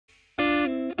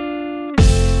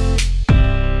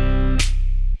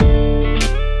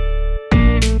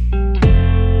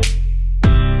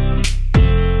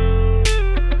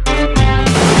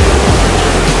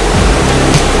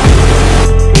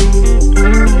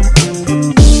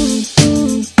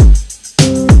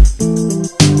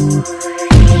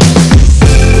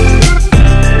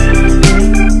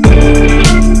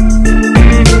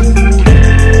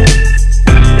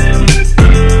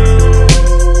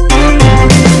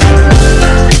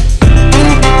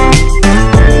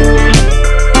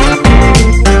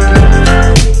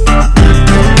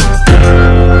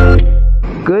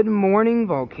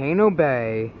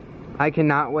Bay. I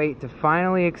cannot wait to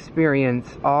finally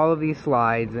experience all of these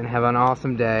slides and have an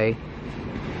awesome day.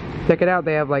 Check it out,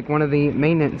 they have like one of the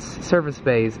maintenance service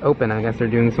bays open. I guess they're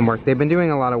doing some work. They've been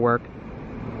doing a lot of work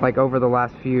like over the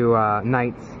last few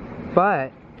nights.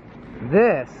 But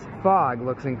this fog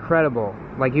looks incredible.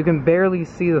 Like you can barely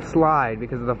see the slide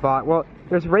because of the fog. Well,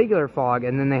 there's regular fog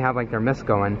and then they have like their mist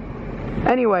going.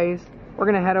 Anyways, we're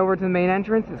gonna head over to the main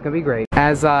entrance. It's gonna be great.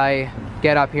 As I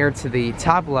get up here to the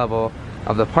top level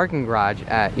of the parking garage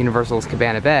at Universal's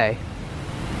Cabana Bay,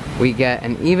 we get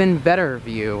an even better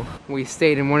view. We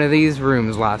stayed in one of these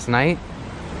rooms last night.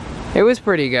 It was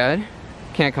pretty good,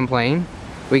 can't complain.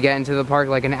 We get into the park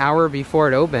like an hour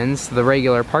before it opens to the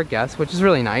regular park guests, which is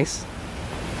really nice.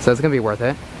 So it's gonna be worth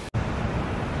it.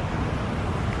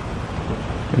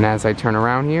 And as I turn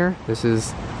around here, this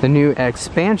is the new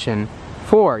expansion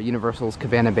for Universal's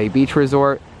Cabana Bay Beach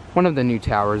Resort, one of the new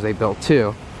towers they built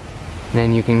too. And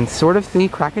then you can sort of see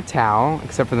Krakatoa,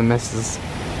 except for the mist is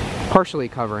partially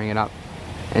covering it up.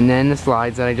 And then the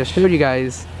slides that I just showed you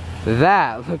guys,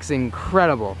 that looks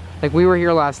incredible. Like we were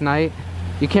here last night,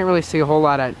 you can't really see a whole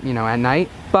lot at night,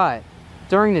 but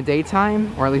during the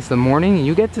daytime, or at least the morning,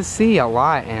 you get to see a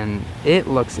lot, and it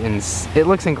looks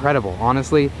incredible.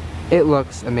 Honestly, it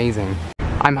looks amazing.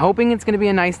 I'm hoping it's gonna be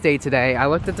a nice day today. I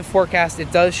looked at the forecast,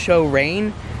 it does show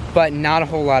rain, but not a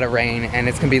whole lot of rain, and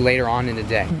it's gonna be later on in the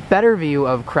day. Better view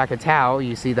of Krakatoa,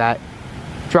 you see that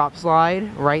drop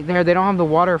slide right there. They don't have the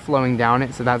water flowing down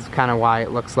it, so that's kind of why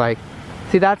it looks like,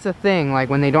 see, that's the thing, like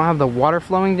when they don't have the water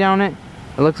flowing down it,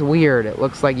 it looks weird. It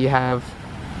looks like you have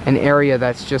an area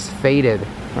that's just faded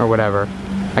or whatever.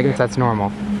 I guess that's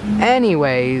normal.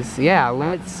 Anyways, yeah,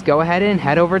 let's go ahead and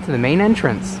head over to the main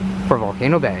entrance for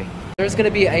Volcano Bay. There's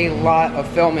gonna be a lot of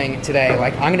filming today.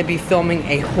 Like, I'm gonna be filming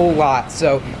a whole lot,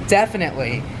 so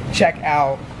definitely check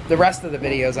out the rest of the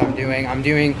videos I'm doing. I'm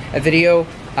doing a video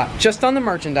just on the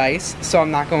merchandise, so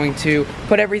I'm not going to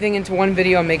put everything into one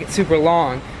video and make it super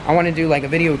long. I wanna do like a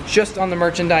video just on the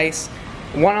merchandise,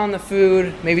 one on the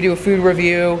food, maybe do a food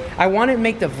review. I wanna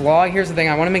make the vlog, here's the thing,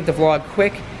 I wanna make the vlog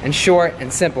quick and short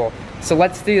and simple. So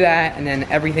let's do that, and then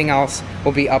everything else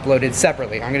will be uploaded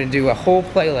separately. I'm gonna do a whole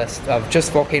playlist of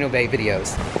just Volcano Bay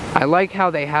videos. I like how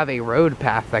they have a road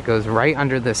path that goes right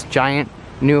under this giant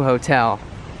new hotel.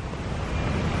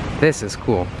 This is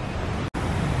cool.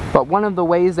 But one of the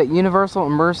ways that Universal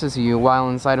immerses you while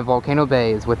inside of Volcano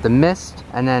Bay is with the mist,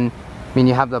 and then, I mean,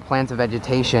 you have the plants of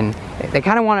vegetation. They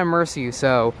kind of want to immerse you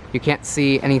so you can't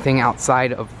see anything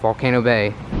outside of Volcano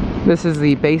Bay. This is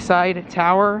the Bayside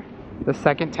Tower, the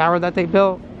second tower that they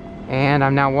built, and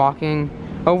I'm now walking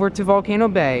over to Volcano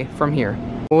Bay from here.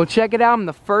 Well, check it out, I'm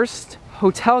the first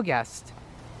hotel guest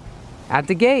at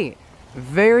the gate.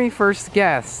 Very first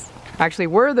guest. Actually,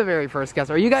 we're the very first guests.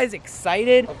 Are you guys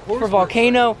excited for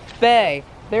Volcano Bay?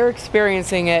 They're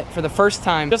experiencing it for the first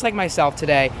time, just like myself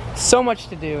today. So much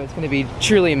to do, it's gonna be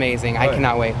truly amazing. I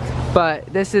cannot wait. But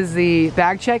this is the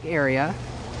bag check area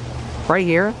right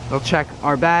here. They'll check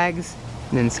our bags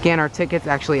and then scan our tickets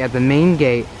actually at the main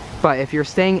gate. But if you're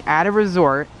staying at a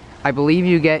resort, I believe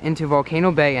you get into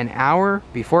Volcano Bay an hour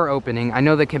before opening. I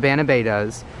know the Cabana Bay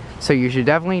does. So you should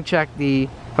definitely check the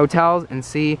hotels and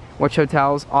see which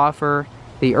hotels offer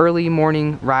the early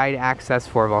morning ride access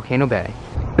for Volcano Bay.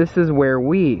 This is where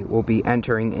we will be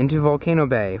entering into Volcano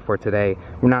Bay for today.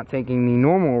 We're not taking the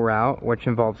normal route, which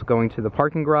involves going to the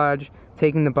parking garage,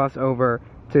 taking the bus over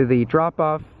to the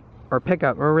drop-off or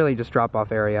pickup, or really just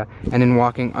drop-off area, and then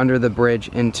walking under the bridge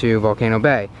into Volcano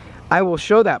Bay. I will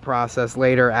show that process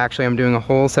later. Actually, I'm doing a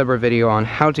whole separate video on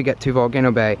how to get to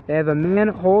Volcano Bay. They have a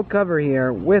manhole cover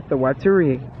here with the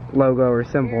Waturi logo or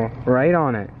symbol right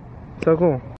on it. So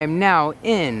cool. I'm now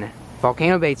in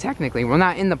Volcano Bay technically. We're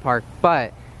not in the park,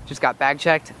 but just got bag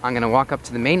checked. I'm gonna walk up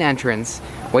to the main entrance.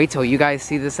 Wait till you guys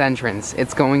see this entrance.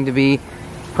 It's going to be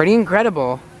pretty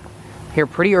incredible. Here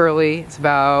pretty early. It's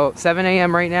about 7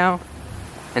 a.m. right now.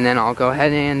 And then I'll go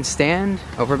ahead and stand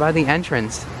over by the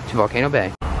entrance to Volcano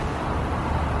Bay.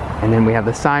 And then we have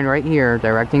the sign right here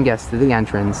directing guests to the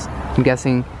entrance. I'm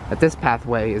guessing that this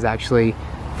pathway is actually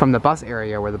from the bus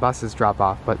area where the buses drop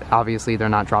off, but obviously they're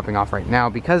not dropping off right now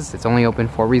because it's only open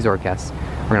for resort guests.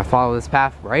 We're gonna follow this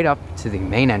path right up to the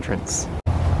main entrance.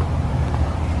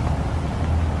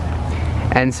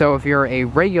 And so if you're a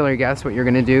regular guest, what you're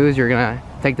gonna do is you're gonna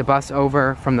take the bus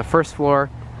over from the first floor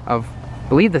of, I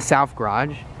believe, the South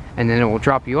Garage, and then it will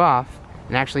drop you off.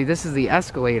 And actually this is the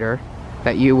escalator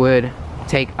that you would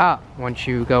take up once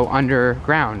you go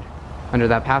underground, under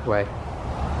that pathway.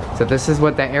 So this is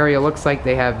what that area looks like.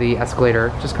 They have the escalator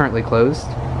just currently closed.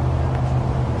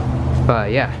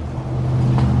 But yeah.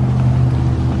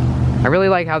 I really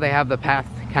like how they have the path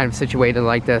kind of situated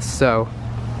like this, so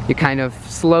you kind of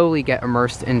slowly get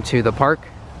immersed into the park.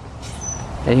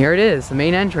 And here it is, the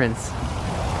main entrance.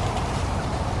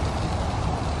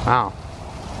 Wow.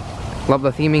 Love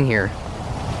the theming here.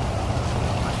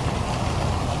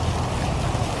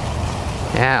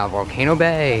 Yeah, Volcano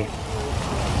Bay.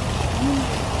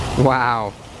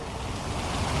 Wow.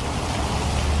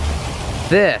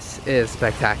 This is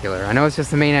spectacular. I know it's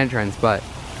just the main entrance, but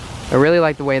I really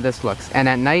like the way this looks. And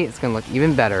at night, it's gonna look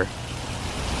even better.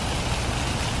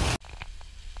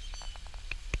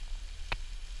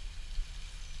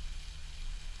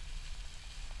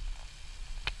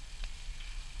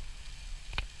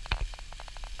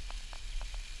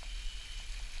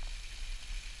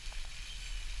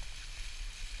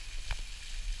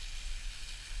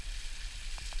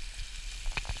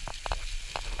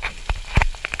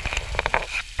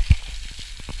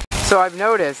 So I've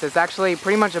noticed it's actually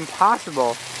pretty much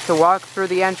impossible to walk through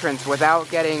the entrance without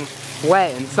getting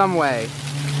wet in some way.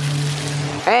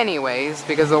 Anyways,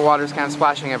 because the water's kind of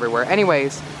splashing everywhere.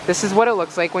 Anyways, this is what it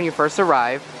looks like when you first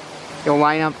arrive. You'll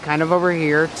line up kind of over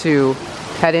here to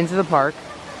head into the park.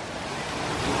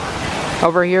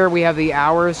 Over here we have the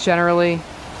hours generally.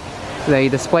 They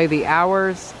display the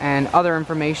hours and other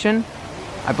information.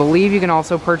 I believe you can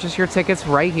also purchase your tickets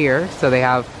right here. So they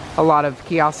have a lot of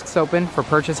kiosks open for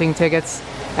purchasing tickets,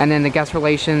 and then the guest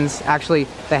relations, actually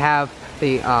they have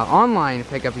the online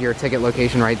pick up your ticket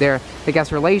location right there. The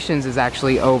guest relations is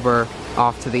actually over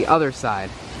off to the other side.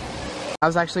 I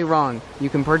was actually wrong. You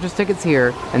can purchase tickets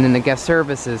here, and then the guest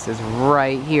services is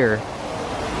right here.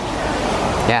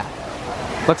 Yeah,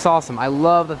 looks awesome. I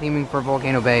love the theming for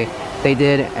Volcano Bay. They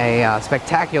did a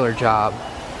spectacular job.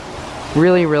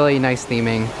 Really, really nice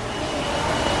theming.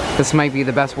 This might be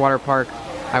the best water park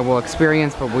I will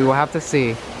experience, but we will have to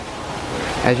see.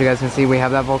 As you guys can see, we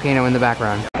have that volcano in the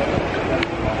background.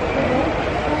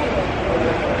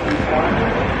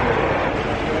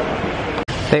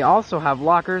 They also have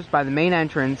lockers by the main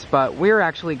entrance, but we're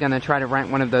actually gonna try to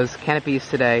rent one of those canopies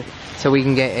today so we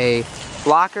can get a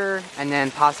locker and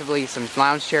then possibly some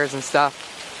lounge chairs and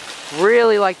stuff.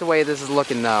 Really like the way this is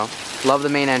looking though. Love the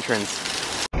main entrance.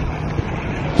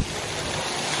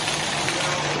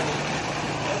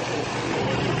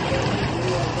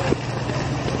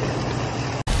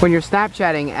 When you're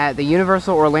Snapchatting at the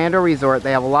Universal Orlando Resort,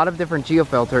 they have a lot of different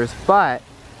geofilters, but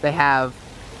they have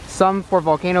some for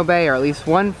Volcano Bay, or at least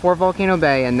one for Volcano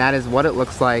Bay, and that is what it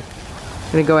looks like.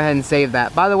 I'm gonna go ahead and save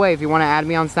that. By the way, if you want to add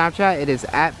me on Snapchat, it is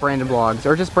at BrandonBlogs,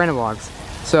 or just BrandonBlogs.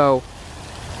 So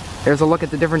there's a look at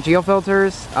the different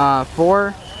geofilters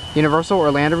for Universal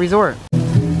Orlando Resort.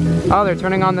 Oh, they're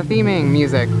turning on the theming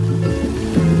music.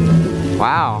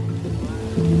 Wow.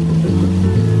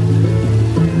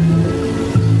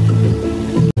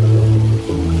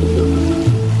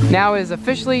 Now is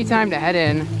officially time to head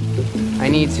in. I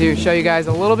need to show you guys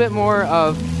a little bit more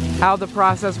of how the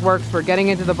process works for getting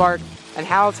into the park and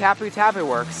how Tapu Tapu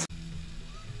works.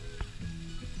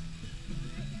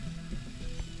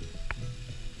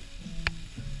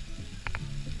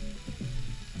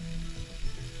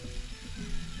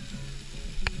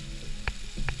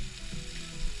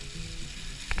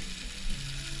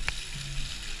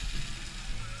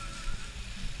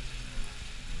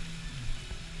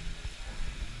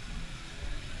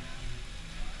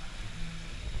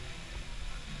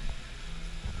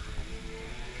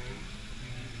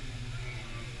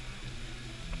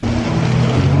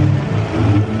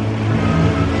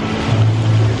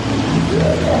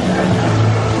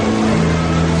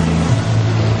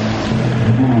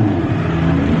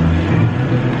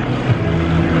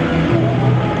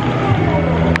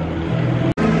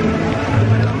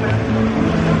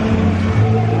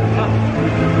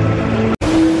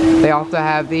 They also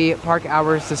have the park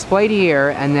hours displayed here,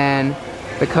 and then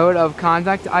the code of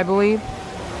conduct, I believe.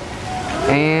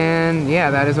 And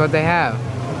yeah, that is what they have.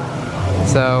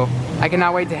 So I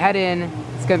cannot wait to head in.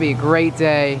 It's gonna be a great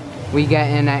day. We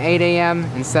get in at 8 a.m.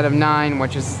 instead of 9,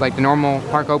 which is like the normal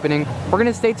park opening. We're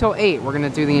gonna stay till 8. We're gonna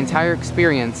do the entire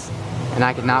experience, and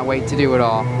I cannot wait to do it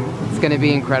all. It's gonna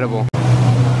be incredible.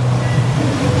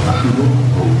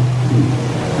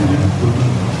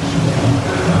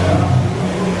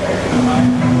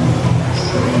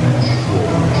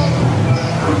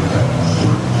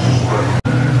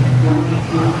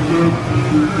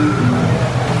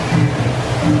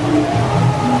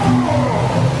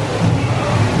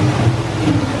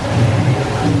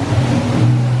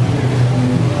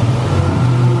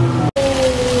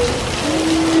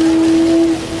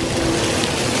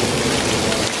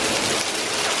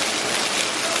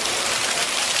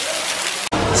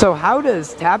 So how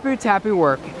does Tapu Tapu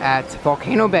work at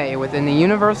Volcano Bay within the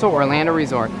Universal Orlando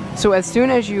Resort? So as soon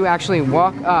as you actually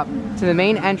walk up to the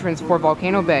main entrance for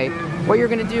Volcano Bay, what you're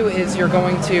going to do is you're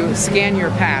going to scan your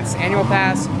pass, annual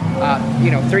pass,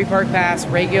 3-park pass,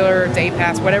 regular, day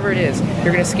pass, whatever it is.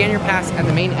 You're going to scan your pass at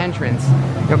the main entrance.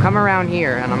 You'll come around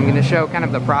here and I'm going to show kind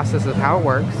of the process of how it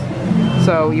works.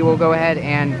 So you will go ahead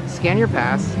and scan your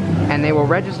pass and they will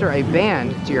register a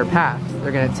band to your pass.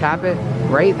 They're going to tap it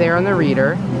right there on the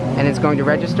reader and it's going to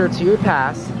register to your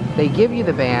pass. They give you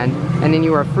the band and then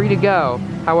you are free to go.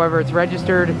 However, it's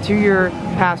registered to your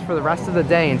pass for the rest of the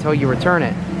day until you return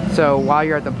it. So while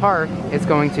you're at the park, it's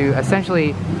going to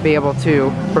essentially be able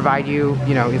to provide you,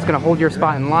 it's going to hold your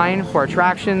spot in line for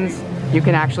attractions. You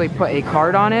can actually put a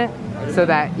card on it so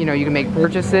that, you can make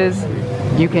purchases.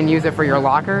 You can use it for your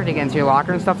locker, to get into your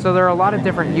locker and stuff. So there are a lot of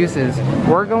different uses.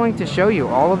 We're going to show you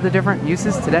all of the different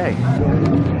uses today.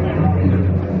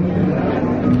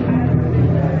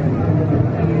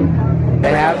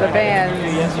 They have the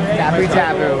bands, Tapu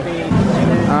Tapu.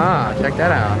 Ah, check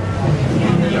that out.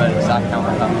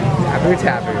 Tapu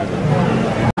Tapu.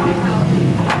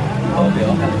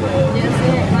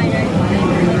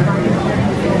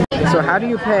 So how do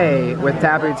you pay with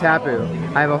Tapu Tapu?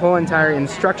 I have a whole entire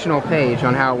instructional page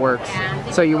on how it works.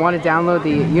 So you want to download the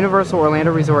Universal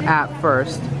Orlando Resort app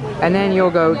first, and then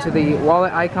you'll go to the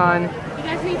wallet icon.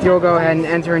 You'll go ahead and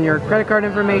enter in your credit card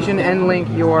information and link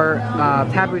your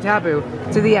Tapu Tapu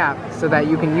to the app so that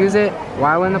you can use it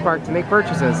while in the park to make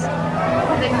purchases.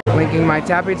 Linking my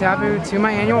Tapu Tapu to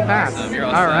my annual pass.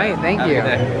 Alright, thank you.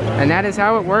 And that is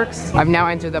how it works. I've now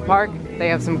entered the park. They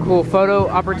have some cool photo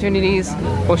opportunities.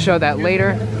 We'll show that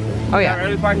later. Oh yeah.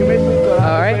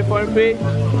 Alright.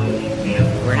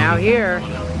 We're now here.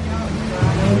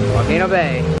 Volcano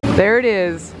Bay. There it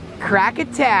is.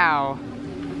 Krakatoa.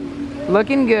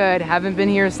 Looking good. Haven't been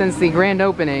here since the grand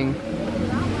opening.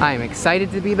 I am excited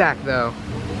to be back though.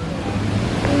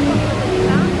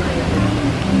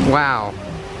 Wow.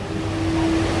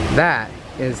 That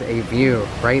is a view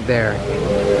right there.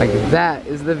 Like that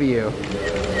is the view.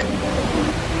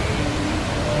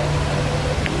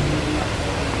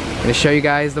 I'm gonna show you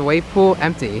guys the wave pool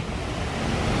empty.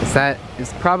 That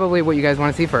is probably what you guys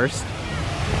want to see first.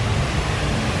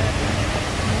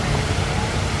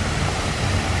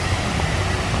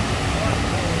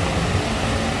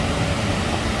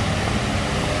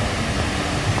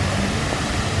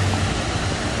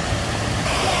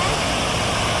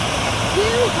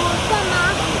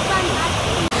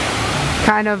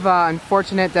 Kind of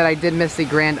unfortunate that I did miss the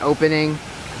grand opening,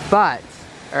 or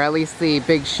at least the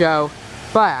big show,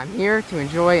 but I'm here to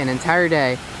enjoy an entire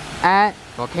day at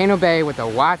Volcano Bay with the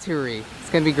Waturi. It's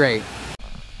gonna be great.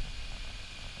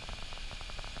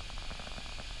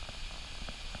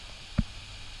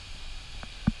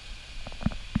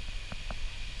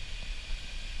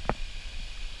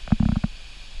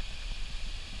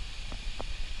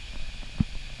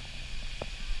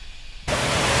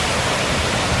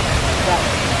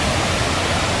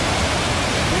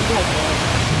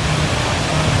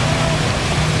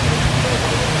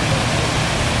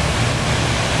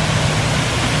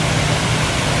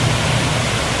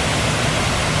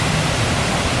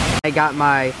 I got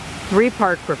my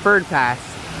 3-park preferred pass.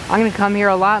 I'm gonna come here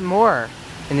a lot more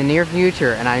in the near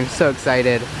future and I'm so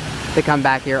excited to come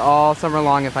back here all summer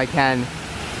long if I can.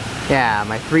 Yeah,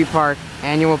 my 3-park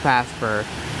annual pass for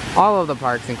all of the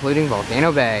parks including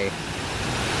Volcano Bay.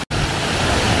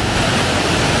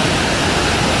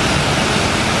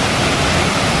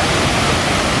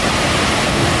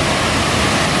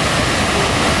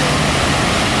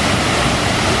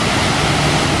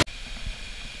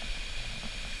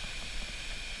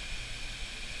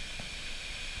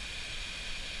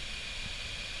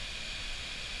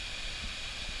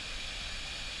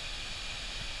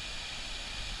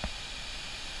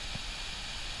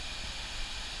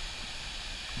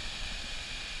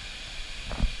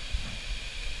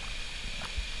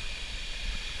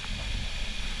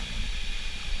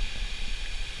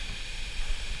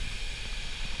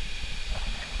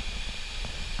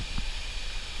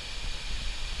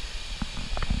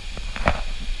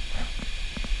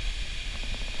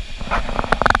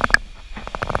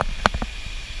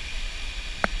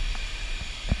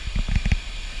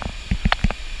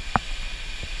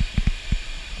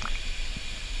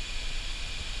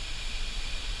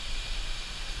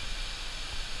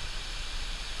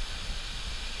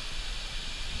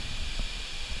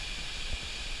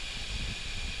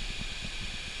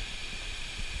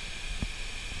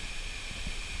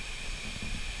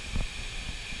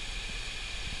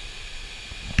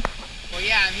 Well,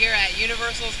 yeah, I'm here at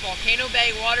Universal's Volcano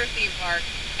Bay Water Theme Park,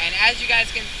 and as you guys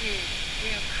can see, We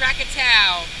have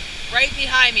Krakatoa right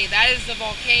behind me. That is the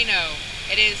volcano.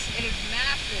 It is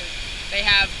massive. They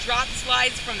have drop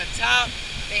slides from the top.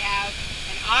 They have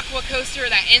an aqua coaster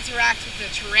that interacts with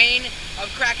the terrain of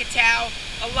Krakatoa.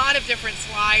 A lot of different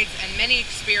slides and many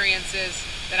experiences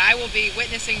that I will be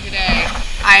witnessing today.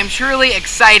 I am truly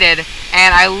excited,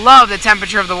 and I love the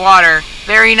temperature of the water.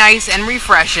 Very nice and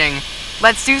refreshing.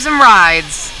 Let's do some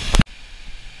rides.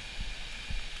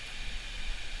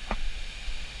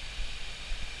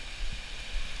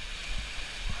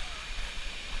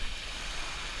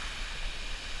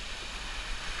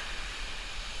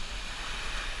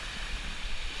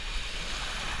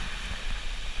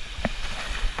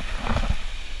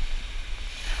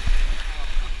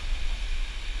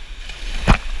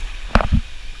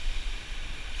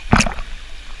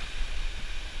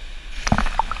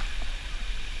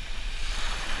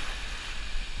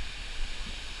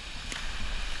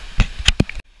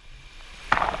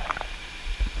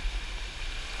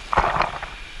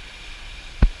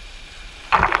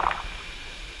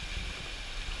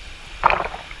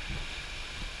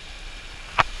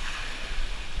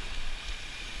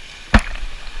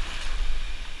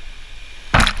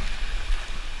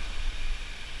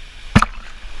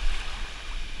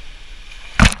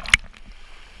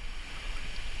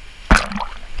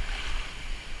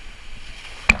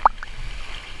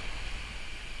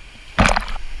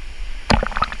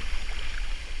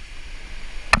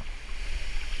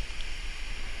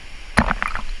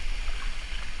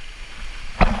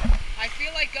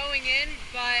 Going in,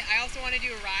 but I also want to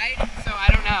do a ride, so I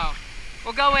don't know.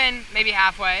 We'll go in maybe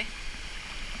halfway.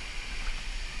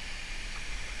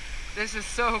 This is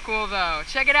so cool though.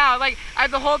 Check it out. Like, I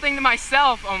have the whole thing to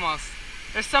myself almost.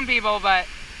 There's some people, but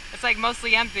it's like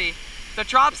mostly empty. The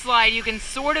drop slide, you can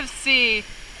sort of see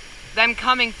them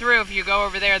coming through. If you go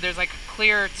over there, there's like a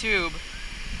clear tube.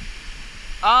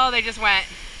 Oh, they just went.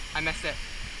 I missed it.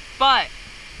 But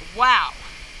wow.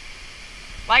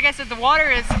 Like I said, the water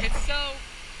it's so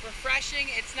refreshing.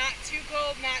 It's not too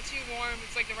cold, not too warm.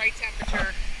 It's like the right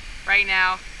temperature right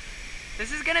now.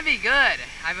 This is gonna be good.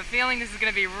 I have a feeling this is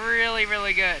gonna be really,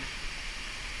 really good.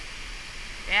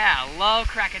 Yeah, love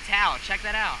Krakatoa. Check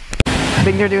that out. I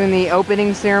think they're doing the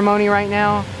opening ceremony right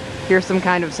now. Here's some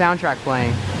kind of soundtrack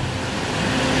playing.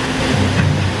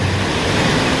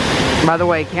 By the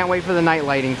way, can't wait for the night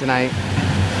lighting tonight.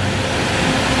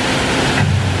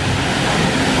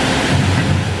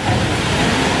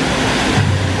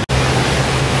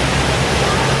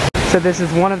 So this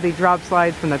is one of the drop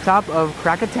slides from the top of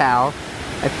Krakatoa.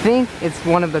 I think it's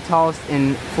one of the tallest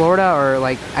in Florida, or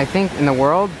like, I think in the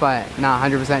world, but not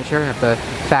 100% sure. I have to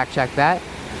fact check that.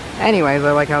 Anyways,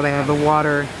 I like how they have the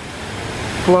water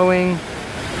flowing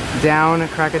down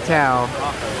Krakatoa.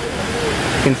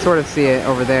 You can sort of see it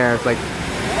over there. It's like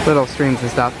little streams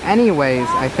and stuff. Anyways,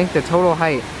 I think the total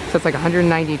height, so it's like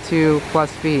 192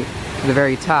 plus feet to the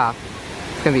very top.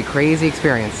 It's gonna be a crazy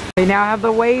experience. They now have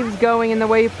the waves going in the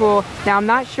wave pool. Now I'm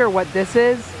not sure what this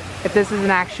is, if this is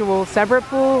an actual separate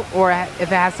pool or if it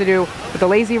has to do with the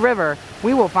lazy river.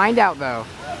 We will find out though.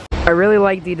 I really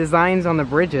like the designs on the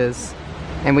bridges,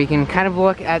 and we can kind of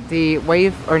look at the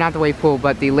wave, or not the wave pool,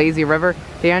 but the lazy river.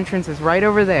 The entrance is right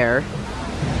over there.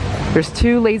 There's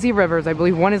two lazy rivers. I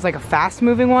believe one is like a fast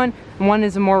moving one, and one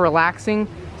is a more relaxing,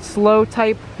 slow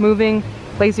type moving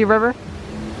lazy river.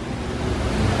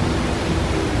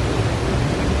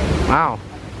 Wow,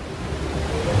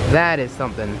 that is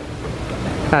something.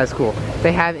 That is cool.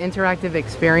 They have interactive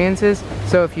experiences,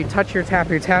 so if you touch your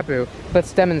Tapu Tapu,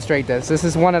 let's demonstrate this. This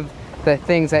is one of the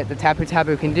things that the Tapu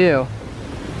Tapu can do.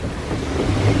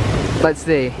 Let's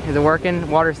see, is it working?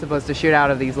 Water's supposed to shoot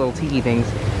out of these little tiki things.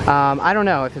 I don't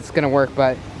know if it's gonna work,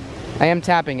 but I am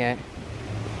tapping it.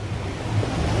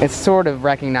 It's sort of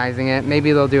recognizing it.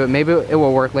 Maybe they'll do it, maybe it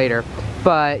will work later.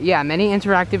 But yeah, many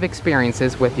interactive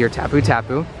experiences with your Tapu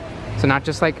Tapu. So not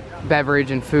just like beverage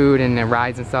and food and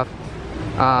rides and stuff.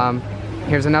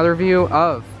 Here's another view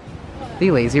of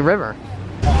the lazy river.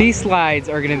 These slides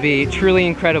are gonna be truly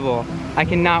incredible. I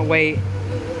cannot wait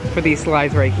for these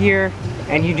slides right here.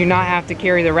 And you do not have to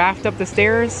carry the raft up the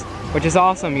stairs, which is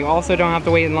awesome. You also don't have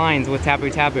to wait in lines with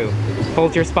Tapu Tapu.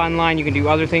 Hold your spot in line, you can do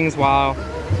other things while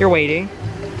you're waiting.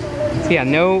 So yeah,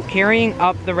 no carrying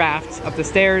up the raft, up the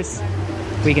stairs.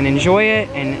 We can enjoy it,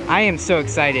 and I am so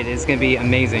excited. It's gonna be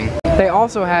amazing. They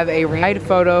also have a ride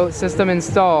photo system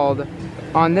installed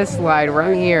on this slide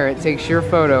right here. It takes your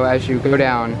photo as you go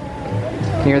down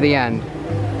near the end.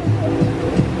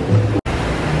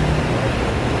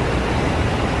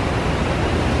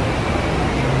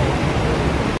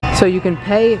 So you can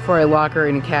pay for a locker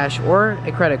in cash or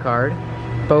a credit card.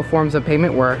 both forms of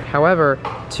payment work. However,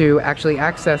 to actually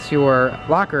access your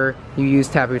locker, you use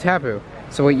Tapu Tapu.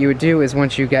 So what you would do is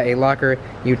once you get a locker,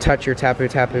 you touch your Tapu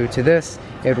Tapu to this,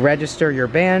 it would register your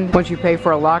band. Once you pay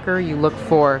for a locker, you look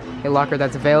for a locker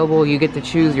that's available, you get to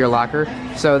choose your locker.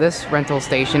 So this rental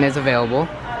station is available.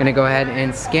 I'm gonna go ahead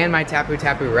and scan my Tapu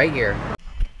Tapu right here.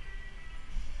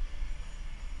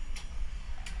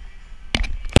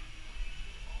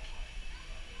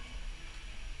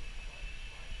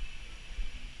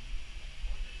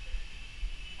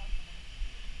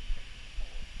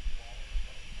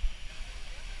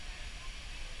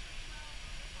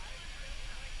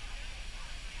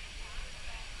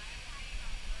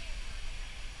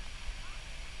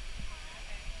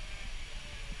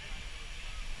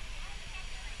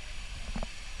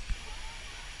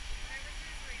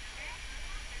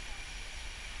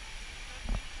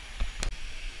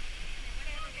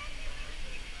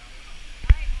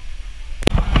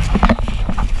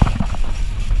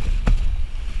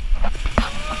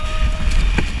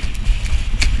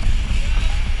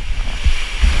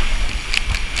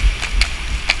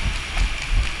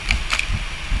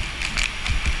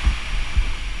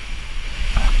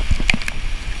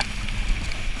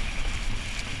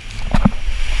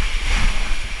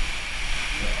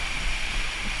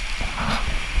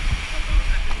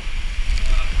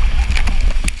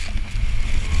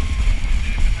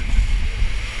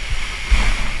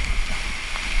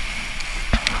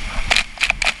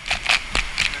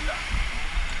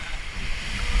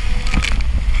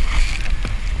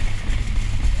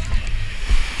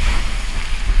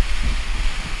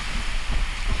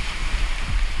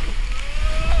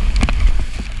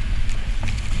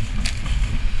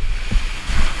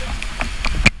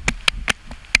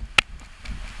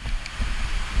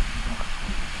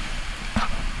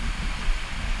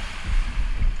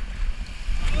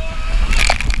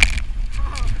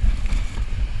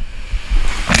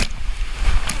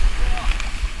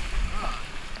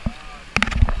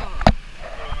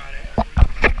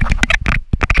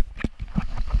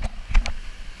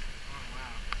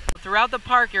 Throughout the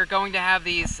park, you're going to have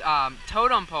these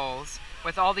totem poles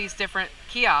with all these different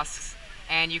kiosks,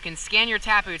 and you can scan your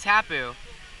Tapu Tapu.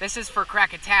 This is for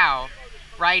Krakatoa.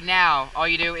 Right now, all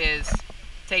you do is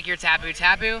take your Tapu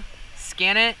Tapu,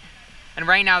 scan it, and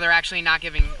right now they're actually not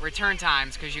giving return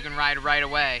times because you can ride right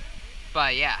away.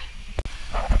 But yeah.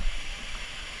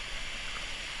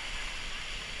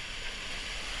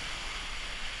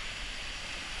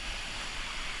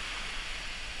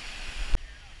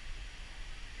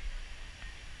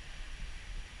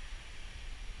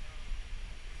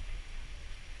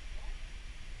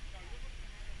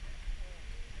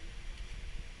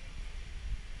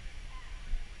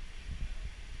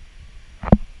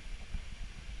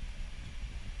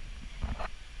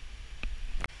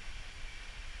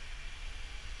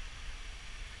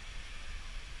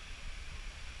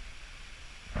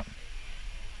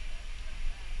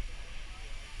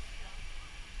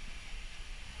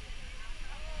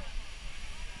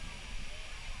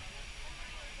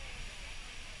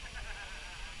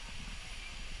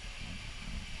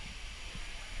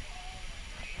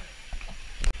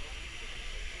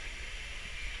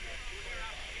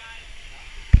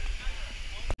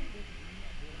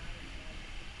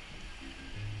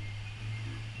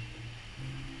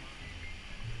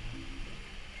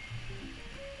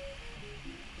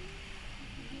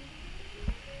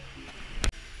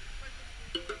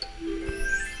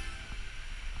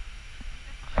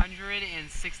 In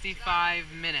 65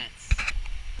 minutes.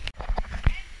 Oh,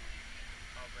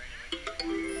 Brandon.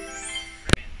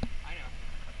 I know.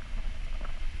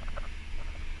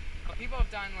 But people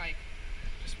have done like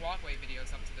just walkway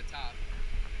videos up to the top.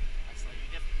 That's like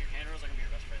your handlers are gonna be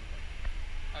your best friend.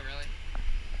 Oh really?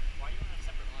 Why are you on a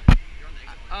separate line? You're on the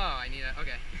exit line. Oh, I need a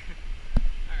okay.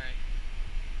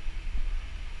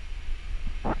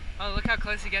 All right. Oh, look how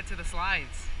close you get to the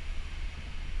slides.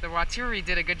 The Waturi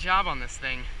did a good job on this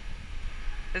thing.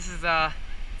 This is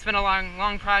it's been a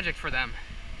long project for them.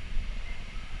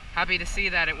 Happy to see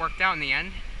that it worked out in the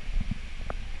end.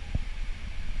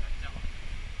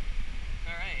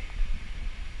 All right.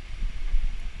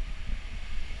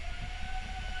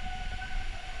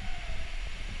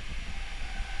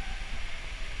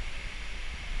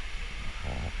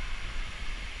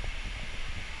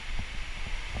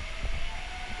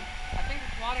 I think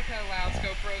Aquatica allows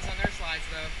GoPros on their slides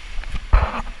though.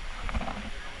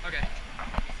 Okay.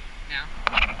 Now.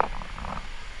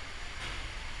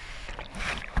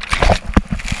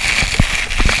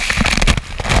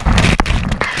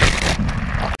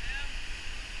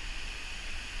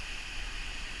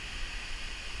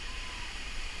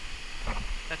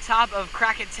 The top of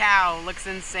Krakatoa looks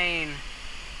insane.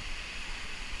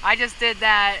 I just did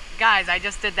that, guys, I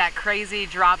just did that crazy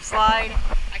drop slide.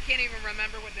 I can't even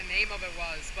remember what the name of it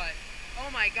was, but oh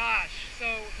my gosh. So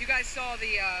you guys saw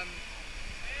the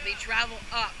travel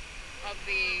up of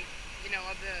the,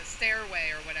 of the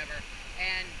stairway or whatever.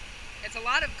 And it's a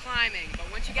lot of climbing,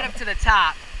 but once you get up to the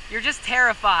top, you're just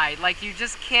terrified. Like you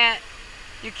just can't,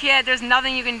 there's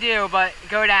nothing you can do but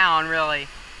go down, really.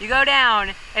 You go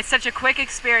down, it's such a quick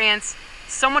experience,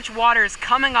 so much water is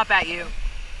coming up at you.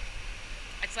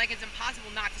 It's like it's impossible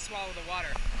not to swallow the water.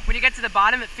 When you get to the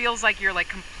bottom, it feels like you're like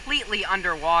completely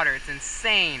underwater. It's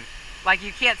insane. Like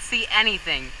you can't see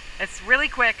anything. It's really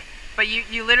quick, but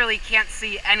you literally can't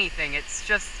see anything. It's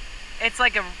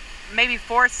like a maybe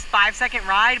 4-5 second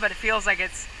ride, but it feels like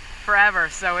it's forever.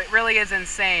 So it really is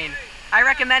insane. I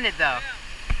recommend it though.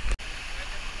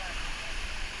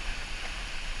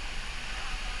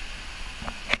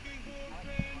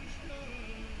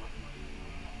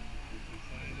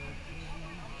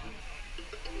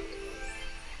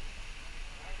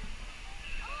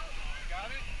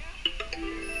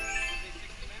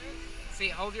 See,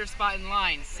 hold your spot in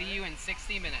line. See you in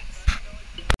 60 minutes.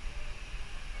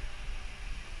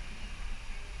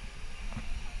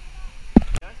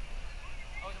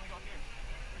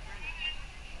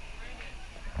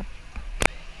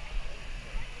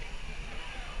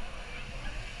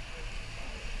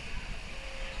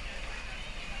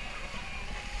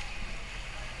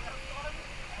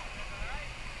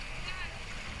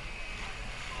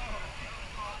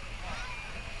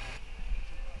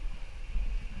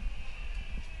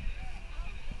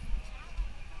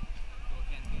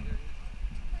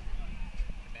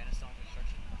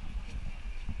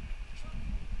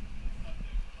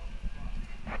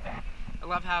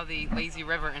 I love how the lazy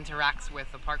river interacts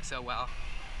with the park so well.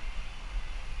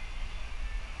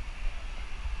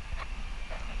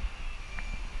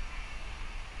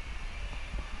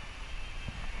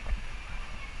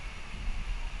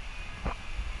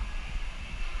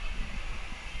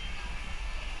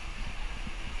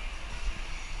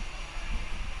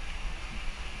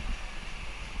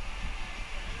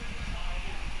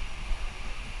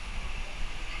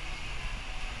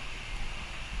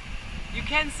 You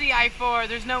can see I-4,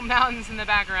 there's no mountains in the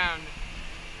background.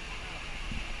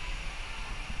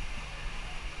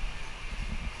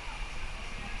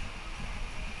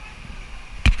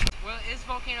 Well, is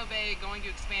Volcano Bay going to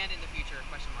expand in the future?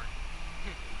 Question mark.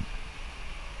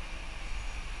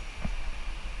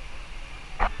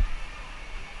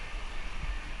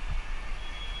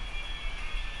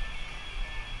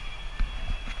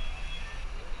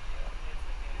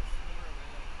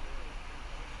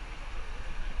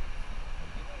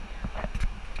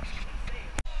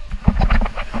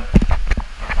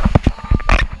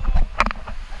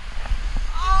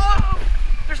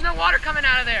 Water coming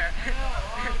out of there.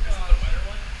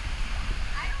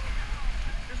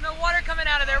 There's no water coming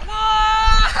out of there.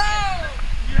 Whoa!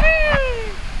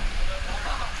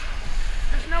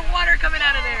 There's no water coming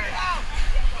out of there.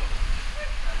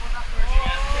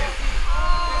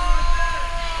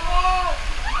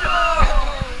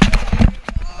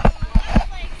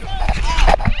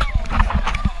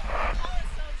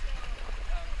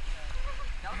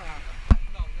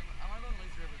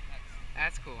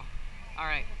 That's cool. All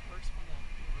right.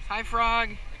 Hi,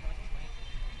 Frog.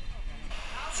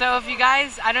 So if you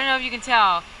guys, I don't know if you can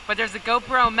tell, but there's a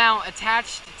GoPro mount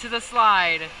attached to the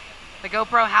slide. The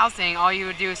GoPro housing, all you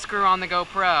would do is screw on the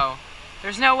GoPro.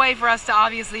 There's no way for us to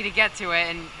obviously to get to it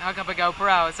and hook up a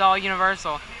GoPro. It's all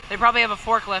universal. They probably have a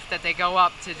forklift that they go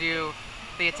up to do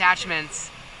the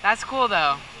attachments. That's cool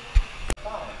though.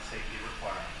 Following safety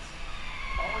requirements.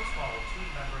 Always follow team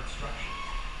member instructions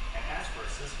and ask for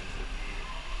assistance if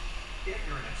needed. If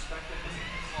you're an expected visitor,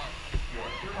 you are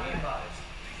hereby advised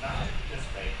not to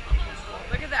participate in this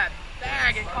voyage. Look at that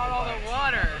bag, it caught all the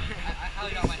water.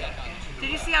 Did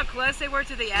you see how close they were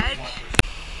to the edge?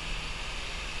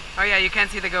 Oh yeah, you can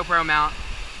see the GoPro mount.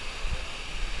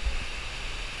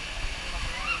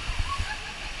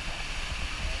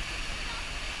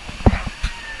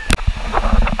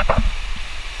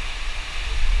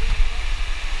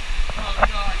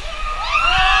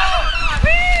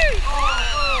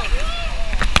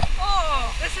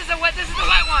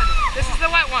 This is the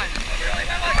wet one.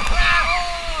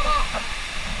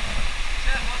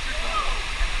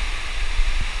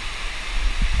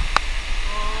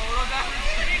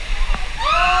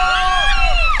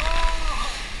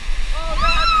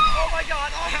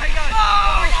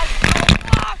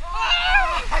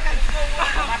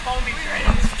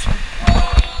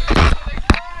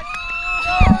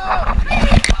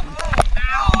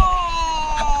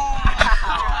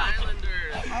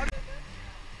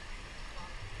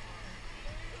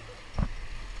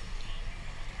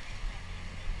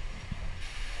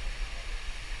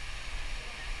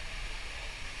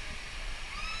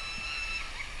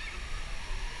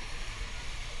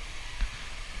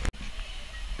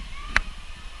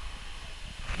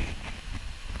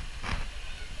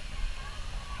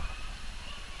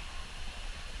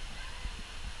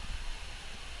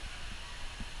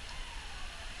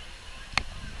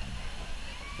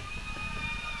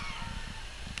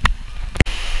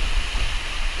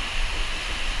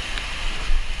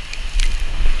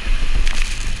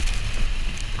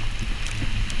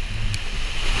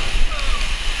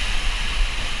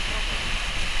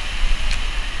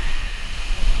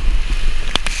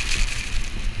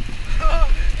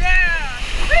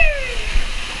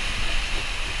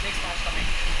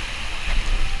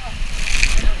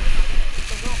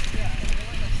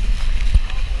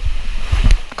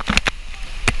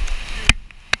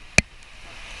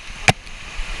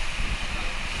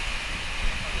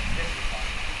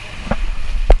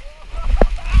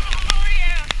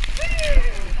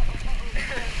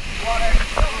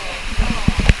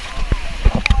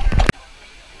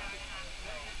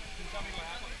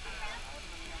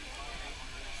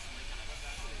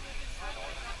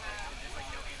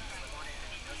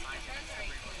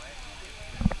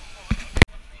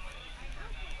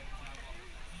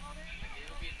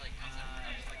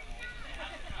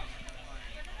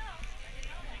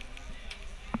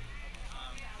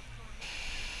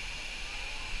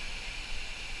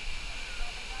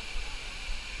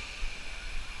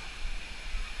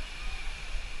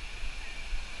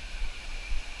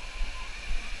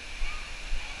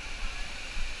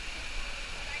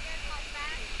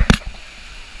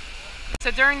 So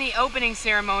during the opening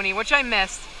ceremony, which I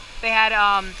missed, they had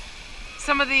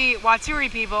some of the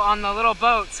Waturi people on the little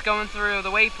boats going through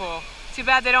the wave pool. Too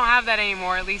bad they don't have that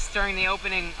anymore, at least during the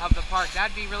opening of the park.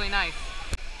 That'd be really nice.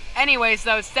 Anyways,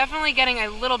 though, it's definitely getting a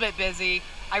little bit busy.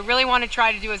 I really want to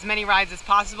try to do as many rides as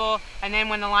possible, and then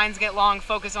when the lines get long,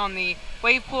 focus on the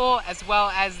wave pool as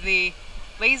well as the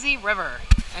lazy river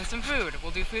and some food.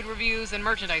 We'll do food reviews and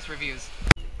merchandise reviews.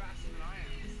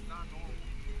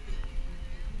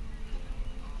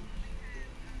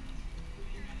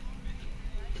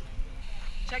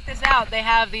 Check this out. They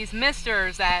have these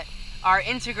misters that are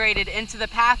integrated into the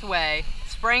pathway,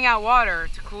 spraying out water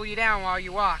to cool you down while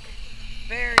you walk.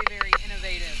 Very, very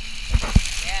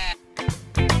innovative. Yeah.